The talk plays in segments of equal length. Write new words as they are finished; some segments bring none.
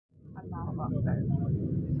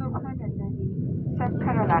Subhanallah,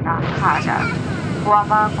 sakkara lana hada, wa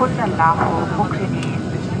ma kunna lahu muqrinin,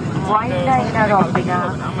 wa inna ila rabbina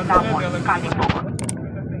lamunqalibun.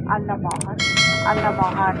 আল্লাহ মহান, আল্লাহ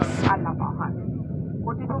মহান, আল্লাহ মহান।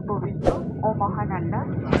 অতীব পবিত্র ও মহান আল্লাহ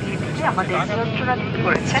যিনি আমাদের নিয়ন্ত্রণ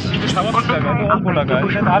করেছেন।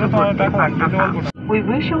 We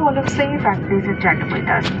wish you all a safe and pleasant journey with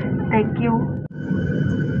us. Thank you.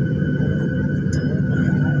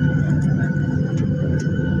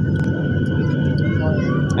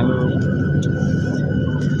 Hello.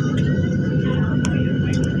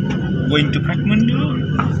 Going to Katmandu.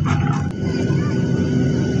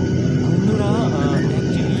 বন্ধুরা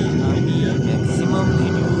অ্যাকচুয়ালি আমি ম্যাক্সিমাম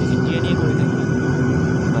ভিডিও ইন্ডিয়া নিয়ে করে থাকি,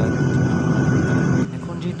 বাট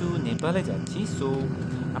এখন যেহেতু নেপালে যাচ্ছি, সো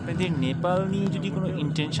আপনাদের নেপাল নিয়ে যদি কোনো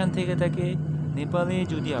ইন্টেনশান থেকে থাকে, নেপালে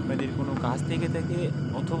যদি আপনাদের কোনো কাজ থেকে থাকে,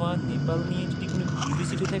 অথবা নেপাল নিয়ে যদি কোনো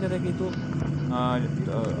কিউরিওসিটি থেকে থাকে, তো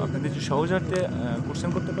আপনাদের যে সহজার্থে কোশ্চেন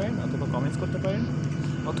করতে পারেন অথবা কমেন্টস করতে পারেন,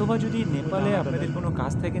 অথবা যদি নেপালে আপনাদের কোনো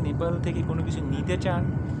কাজ থেকে, নেপাল থেকে কোনো কিছু নিতে চান,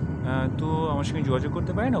 তো আমার সঙ্গে যোগাযোগ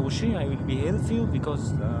করতে পারেন। অবশ্যই I will be help you, because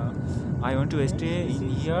I want to stay in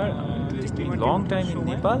here, to stay in long time in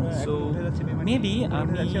Nepal. So maybe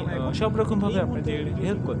আমি সব রকমভাবে আপনাদের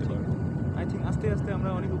হেল্প করতে পারবো। আই থিঙ্ক আস্তে আস্তে আমরা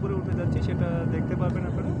অনেক উপরে উঠে যাচ্ছি, সেটা দেখতে পারবেন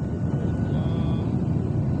আপনারা।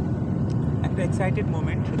 একটা এক্সাইটেড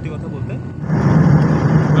মোমেন্ট, সত্যি কথা বলতে।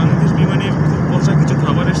 বাংলাদেশ বিমানের খুব পচা কিছু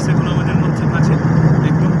খাবার এসছে এখন আমাদের মধ্যে কাছে,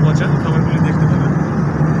 একদম পচা খাবারগুলি দেখতে পাবেন।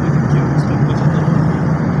 কি অবস্থা, পচা খাবার।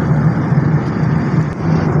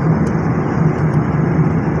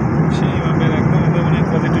 সেইভাবে একদম মানে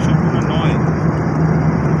কোয়ালিটি সম্পূর্ণ নয়।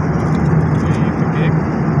 একটা কেক,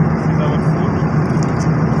 সিজাওয়ার ফুড,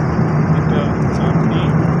 একটা চাটনি,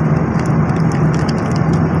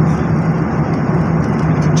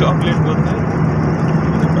 চকলেট বলতে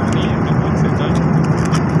পানি, একটা বক্সে চাল,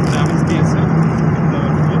 চামচ দিয়েছে।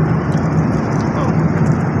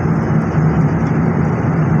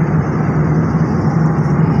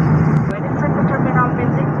 When inside the terminal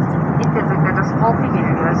building, it designated smoking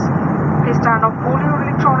areas. Please turn off all your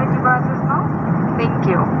electronic devices now. Thank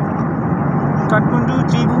you. Kathmandu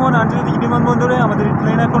ত্রিভুবন আন্তর্জাতিক বিমানবন্দরে আমাদের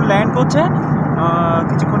প্লেন এখন ল্যান্ড করছে।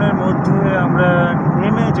 কিছুক্ষণের মধ্যে আমরা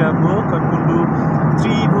নেমে যাব কাঠমান্ডু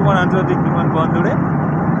ত্রিভুবন আন্তর্জাতিক বিমানবন্দরে।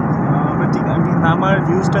 আমরা ঠিক আমি নামার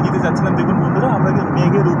ভিউজটা নিতে যাচ্ছিলাম। দেখুন বন্ধুরা, আমরা যে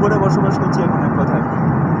মেঘের উপরে বসবাস করছি এখন এক কথায়।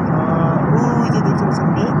 ওই যে দেখতে পাচ্ছেন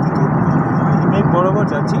মেঘ, কিন্তু মেঘ বরাবর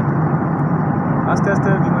যাচ্ছি। আস্তে আস্তে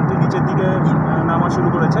বিমানটি নিচের দিকে নামা শুরু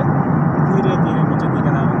করেছে, ধীরে ধীরে নিচের দিকে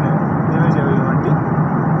নেমে যাবে বিমানটি।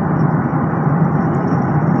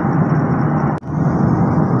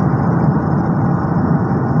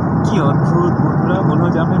 কি অদ্ভুত বন্ধুরা, মনে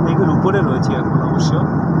হয় যে আমি মেঘের উপরে রয়েছি এখন। অবশ্য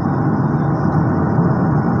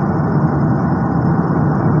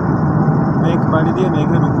মেঘ বাড়ি দিয়ে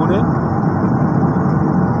মেঘের উপরে,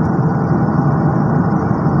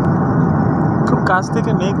 খুব কাছ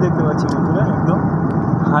থেকে মেঘ দেখতে পাচ্ছি বন্ধুরা, একদম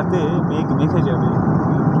হাতে মেঘ মেখে যাবে।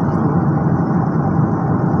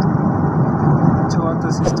 ছোঁয়ার তো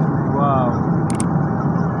সিস্টেম নেই। ওয়াও,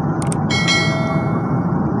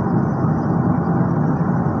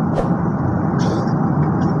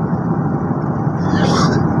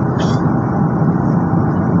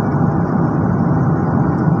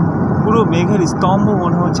 পুরো মেঘের স্তম্ভ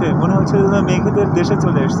মনে হচ্ছে মেঘেদের দেশে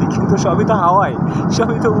চলে এসেছি, কিন্তু সবই তো হাওয়ায়,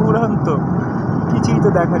 সবই তো উড়ন্ত, কিছুই তো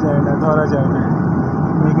দেখা যায় না, ধরা যায় না।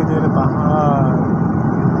 মেঘেদের পাহাড়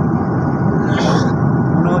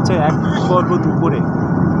মনে হচ্ছে এক পর্বত উপরে।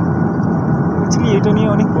 অ্যাকচুয়ালি এটা নিয়ে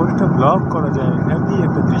অনেক বড় একটা ব্লগ করা যায়। হ্যাপি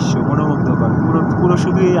একটা দৃশ্য, মনোমুগ্ধকর। পুরো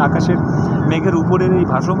শুধু এই আকাশের মেঘের উপরের এই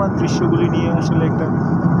ভাসমান দৃশ্যগুলি নিয়ে আসলে একটা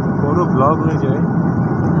বড় ব্লগ হয়ে যায়।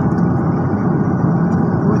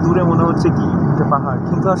 খুবই দূরে মনে হচ্ছে কি একটা পাহাড়,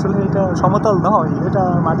 কিন্তু আসলে এটা সমতল নয়, এটা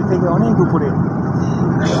মাটি থেকে অনেক উপরে,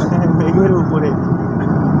 মেঘের উপরে।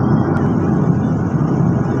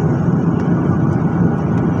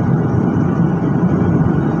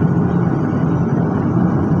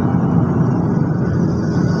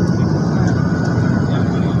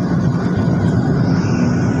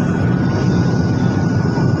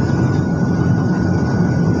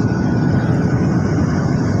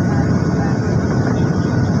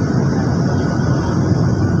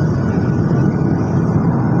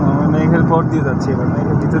 পর দিয়ে যাচ্ছি, এবার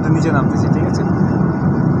মেঘের ভিতরে নিচে নামতেছি। ঠিক আছে,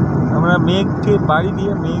 আমরা মেঘকে বাড়ি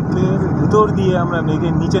দিয়ে মেঘের ভিতর দিয়ে আমরা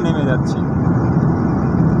মেঘের নিচে নেমে যাচ্ছি।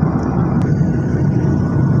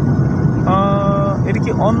 এটা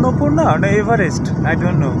কি অন্নপূর্ণা না এভারেস্ট, আই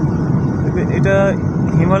ডোন্ট নো। এটা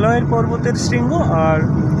হিমালয়ের পর্বতের শৃঙ্গ, আর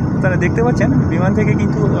আপনারা দেখতে পাচ্ছেন বিমান থেকে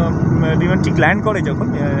কিন্তু বিমান ঠিক ল্যান্ড করে যখন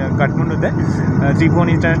কাঠমান্ডুতে ত্রিভুবন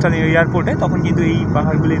ইন্টারন্যাশনাল এয়ারপোর্টে, তখন কিন্তু এই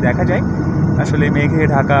পাহাড়গুলি দেখা যায়। আসলে মেঘে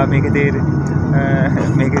ঢাকা,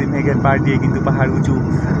 মেঘের পাড় দিয়ে কিন্তু পাহাড় উঁচু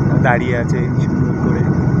দাঁড়িয়ে আছে সুন্দর করে।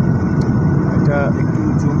 এটা একটু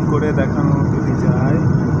জুম করে দেখানো যদি যায়,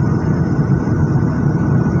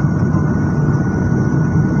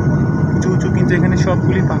 উঁচু উঁচু কিন্তু এখানে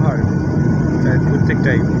সবগুলি পাহাড়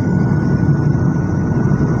প্রত্যেকটাই।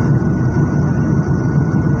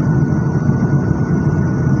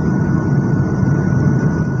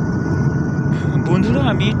 বন্ধুরা,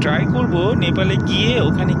 আমি ট্রাই করব নেপালে গিয়ে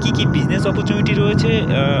ওখানে কি কি বিজনেস অপরচুনিটি রয়েছে,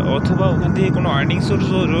 অথবা ওখান থেকে কোনো আর্নিং সোর্স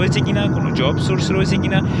রয়েছে কিনা, কোনো জব সোর্স রয়েছে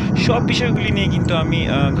কিনা, সব বিষয়গুলি নিয়ে কিন্তু আমি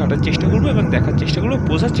ঘাটার চেষ্টা করব এবং দেখার চেষ্টা করব,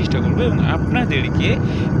 বোঝার চেষ্টা করব এবং আপনাদেরকে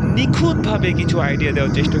নিখুঁতভাবে কিছু আইডিয়া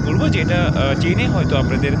দেওয়ার চেষ্টা করব, যেটা জেনে হয়তো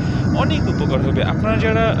আপনাদের অনেক উপকার হবে। আপনারা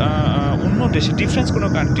যারা অন্য দেশে ডিফারেন্স কোনো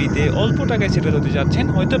কান্ট্রিতে অল্প টাকায় সেটেল হতে যাচ্ছেন,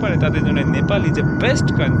 হতে পারে তাদের জন্য Nepal is a best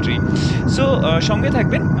country. So সঙ্গে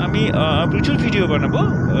থাকবেন, আমি প্রচুর ভিডিও বানাবো।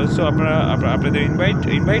 সো আপনাদের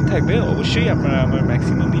ইনভাইট থাকবে, অবশ্যই আপনারা আমার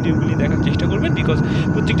ম্যাক্সিমাম ভিডিওগুলি দেখার চেষ্টা করবেন, বিকজ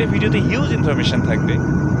প্রত্যেকটা ভিডিওতে হিউজ ইনফরমেশন থাকবে।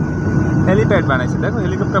 হেলিপ্যাড বানাইছে, দেখো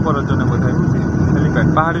হেলিকপ্টার পড়ার জন্য বোধহয়, বুঝলি, হেলিপ্যাড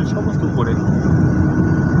পাহাড়ের সমস্ত উপরে।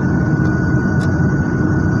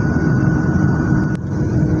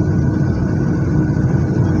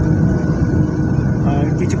 আর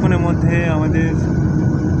কিছুক্ষণের মধ্যে আমাদের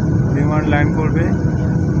বিমান ল্যান্ড করবে।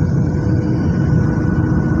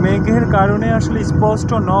 মেঘের কারণে আসলে স্পষ্ট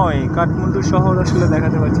নয়, কাঠমান্ডু শহর আসলে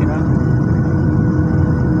দেখাতে পারছি না।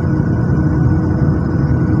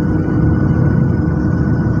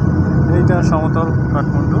 এইটা সমতল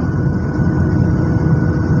কাঠমান্ডু।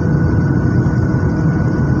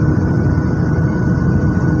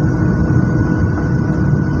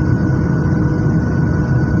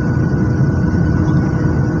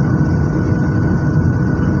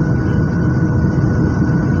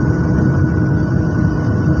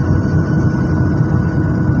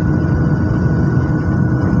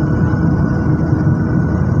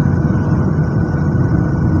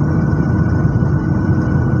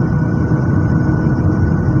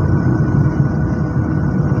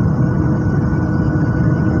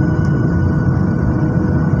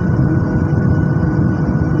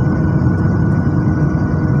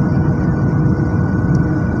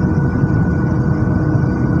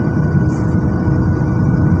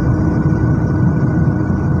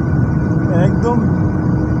 একদম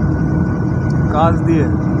কাজ দিয়ে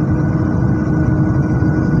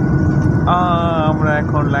আমরা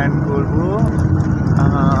এখন ল্যান্ড করব।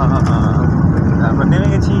 আমরা নেমে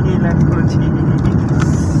গেছি, ল্যান্ড করেছি।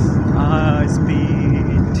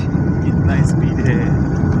 Speed কিতনা speed hey.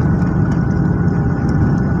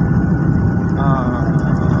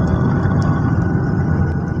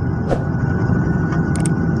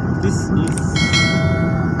 This is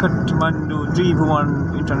Katmandu Tribhuvan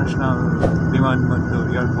International Vimanbandar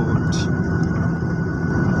Airport.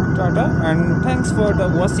 Tata, and thanks for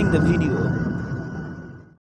watching the video.